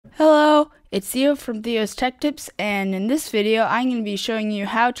Hello, it's Theo from Theo's Tech Tips, and in this video I'm going to be showing you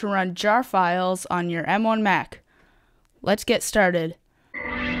how to run jar files on your M1 Mac. Let's get started.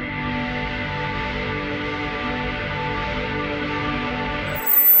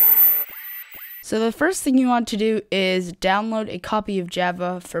 So the first thing you want to do is download a copy of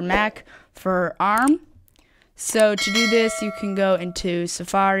Java for Mac for ARM. So to do this, you can go into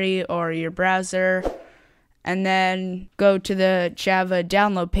Safari or your browser and then go to the Java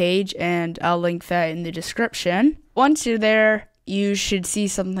download page, and I'll link that in the description. Once you're there, you should see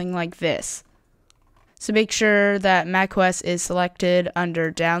something like this. So make sure that macOS is selected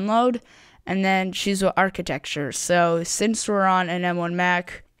under download and then choose what architecture. So since we're on an M1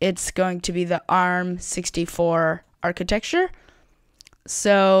 Mac, it's going to be the ARM 64 architecture.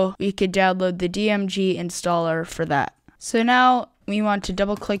 So we could download the DMG installer for that. So now we want to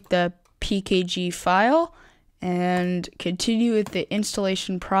double click the PKG file and continue with the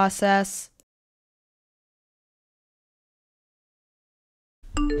installation process.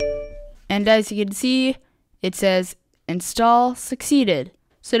 And as you can see, it says install succeeded.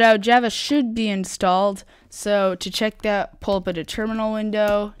 So now Java should be installed. So to check that, pull up a terminal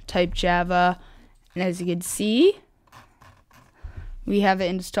window, type Java, and as you can see, we have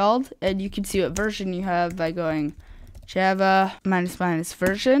it installed, and you can see what version you have by going Java --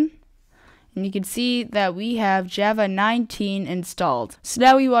 version. And you can see that we have Java 19 installed. So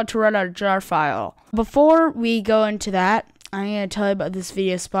now we want to run our jar file. Before we go into that, I'm going to tell you about this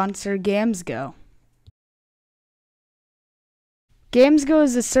video sponsor, GamesGo. GamesGo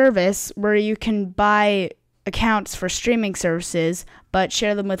is a service where you can buy accounts for streaming services, but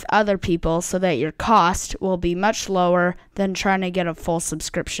share them with other people so that your cost will be much lower than trying to get a full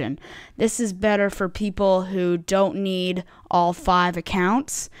subscription. This is better for people who don't need all 5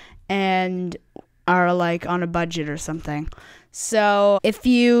 accounts and are like on a budget or something. So if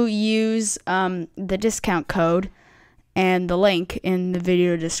you use the discount code and the link in the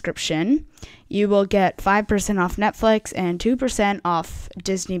video description, you will get 5% off Netflix and 2% off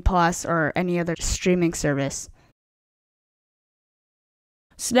Disney Plus or any other streaming service.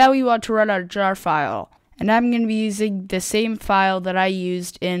 So now we want to run our jar file, and I'm going to be using the same file that I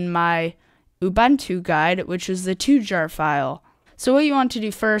used in my Ubuntu guide, which was the 2jar file. So what you want to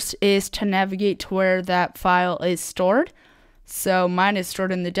do first is to navigate to where that file is stored. So mine is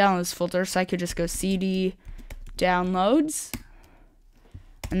stored in the downloads folder, so I could just go cd downloads.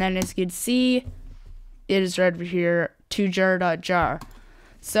 And then as you can see, it is right over here, 2jar.jar.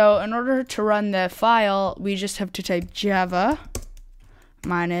 So in order to run the file, we just have to type Java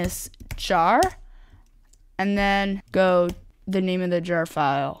 -jar and then go the name of the jar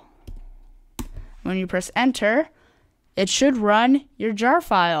file. When you press enter, it should run your jar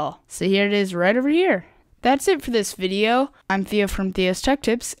file. So here it is right over here. That's it for this video. I'm Theo from Theo's Tech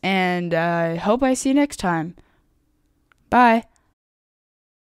Tips, and I hope I see you next time. Bye.